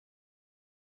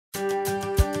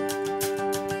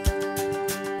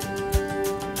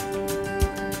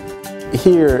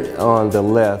Here on the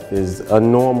left is a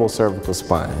normal cervical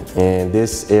spine, and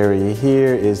this area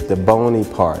here is the bony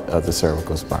part of the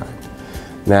cervical spine.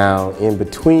 Now, in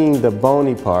between the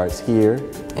bony parts here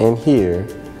and here,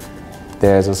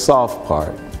 there's a soft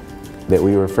part that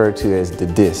we refer to as the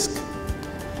disc.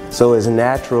 So it's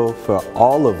natural for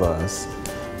all of us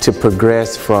to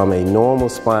progress from a normal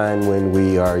spine when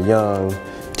we are young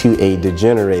to a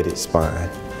degenerated spine.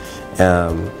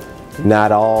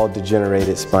 Not all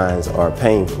degenerated spines are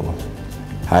painful.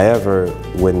 However,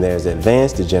 when there's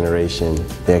advanced degeneration,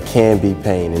 there can be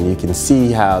pain, and you can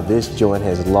see how this joint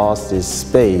has lost its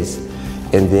space,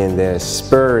 and then there's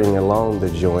spurring along the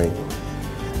joint.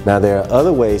 Now, there are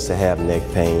other ways to have neck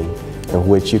pain in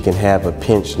which you can have a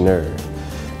pinched nerve.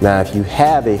 Now, if you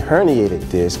have a herniated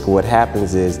disc, what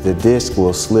happens is the disc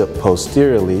will slip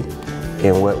posteriorly,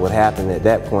 and what would happen at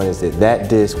that point is that that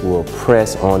disc will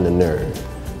press on the nerve.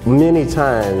 Many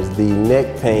times, the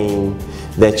neck pain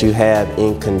that you have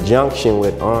in conjunction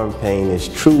with arm pain is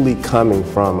truly coming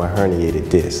from a herniated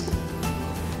disc.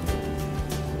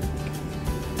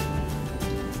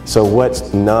 So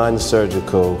what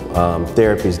non-surgical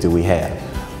therapies do we have?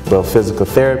 Well, physical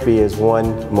therapy is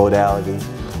one modality,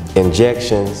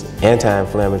 injections,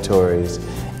 anti-inflammatories,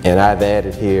 and I've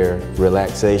added here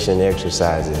relaxation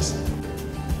exercises.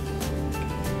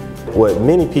 What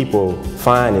many people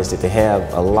find is that they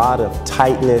have a lot of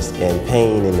tightness and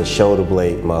pain in the shoulder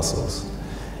blade muscles.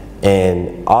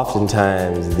 And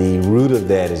oftentimes the root of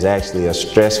that is actually a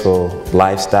stressful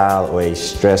lifestyle or a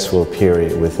stressful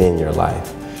period within your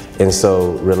life. And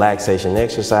so relaxation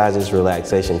exercises,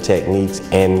 relaxation techniques,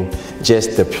 and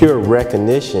just the pure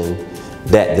recognition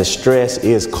that the stress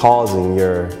is causing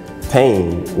your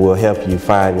pain will help you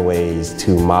find ways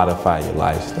to modify your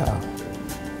lifestyle.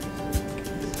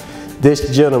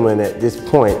 This gentleman at this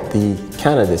point,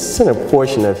 the center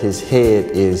portion of his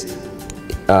head is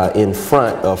in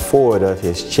front or forward of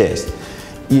his chest.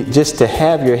 Just to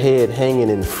have your head hanging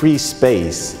in free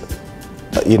space,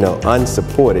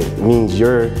 unsupported, means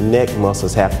your neck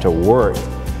muscles have to work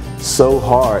so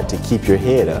hard to keep your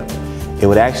head up. It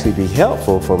would actually be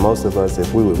helpful for most of us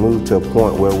if we would move to a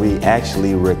point where we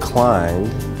actually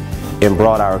reclined and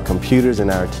brought our computers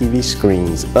and our TV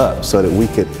screens up so that we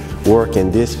could work in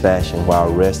this fashion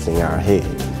while resting our head.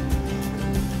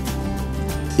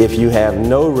 If you have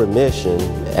no remission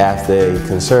after a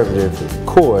conservative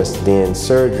course, then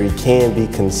surgery can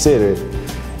be considered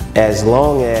as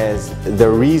long as the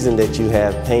reason that you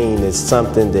have pain is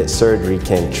something that surgery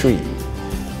can treat.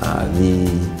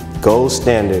 The gold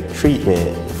standard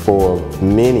treatment for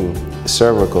many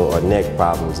cervical or neck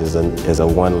problems is a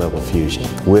one-level fusion.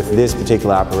 With this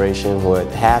particular operation, what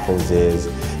happens is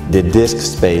the disc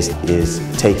space is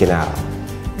taken out.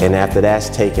 And after that's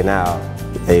taken out,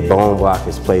 a bone block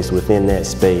is placed within that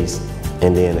space,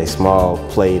 and then a small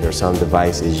plate or some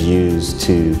device is used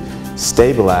to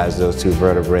stabilize those two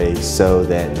vertebrae so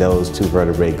that those two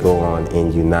vertebrae go on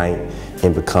and unite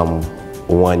and become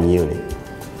one unit.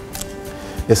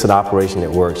 It's an operation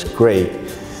that works great,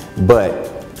 but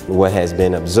what has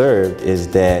been observed is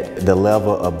that the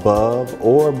level above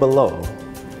or below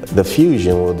the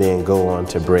fusion will then go on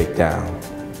to break down,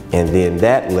 and then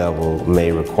that level may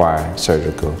require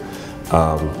surgical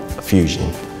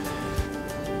fusion.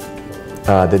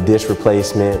 The disc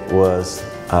replacement was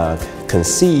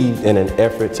conceived in an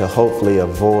effort to hopefully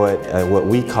avoid what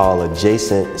we call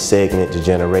adjacent segment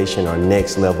degeneration or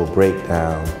next level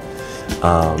breakdown,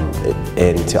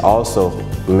 and to also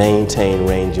maintain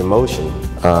range of motion.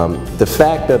 The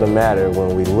fact of the matter,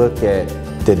 when we look at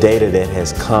the data that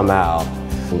has come out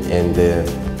and the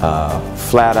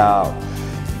flat out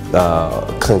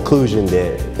conclusion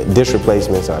that disc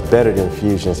replacements are better than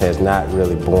fusions has not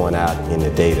really borne out in the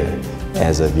data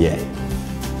as of yet.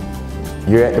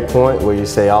 You're at the point where you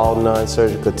say all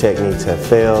non-surgical techniques have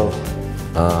failed.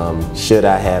 Should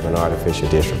I have an artificial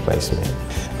disc replacement?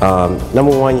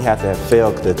 Number one, you have to have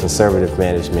failed the conservative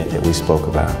management that we spoke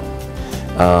about.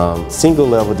 Single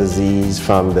level disease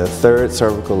from the third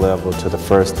cervical level to the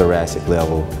first thoracic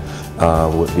level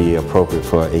would be appropriate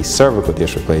for a cervical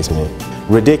disc replacement.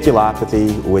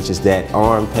 Radiculopathy, which is that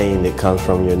arm pain that comes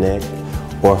from your neck,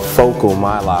 or focal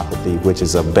myelopathy, which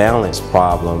is a balance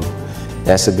problem,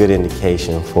 that's a good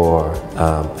indication for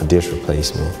a disc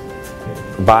replacement.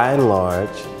 By and large,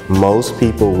 most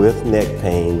people with neck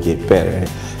pain get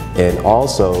better, and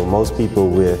also most people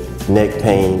with neck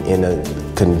pain in a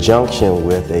conjunction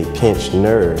with a pinched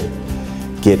nerve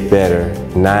get better.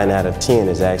 9 out of 10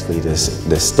 is actually the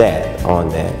stat on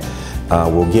that.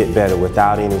 Will get better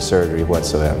without any surgery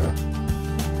whatsoever.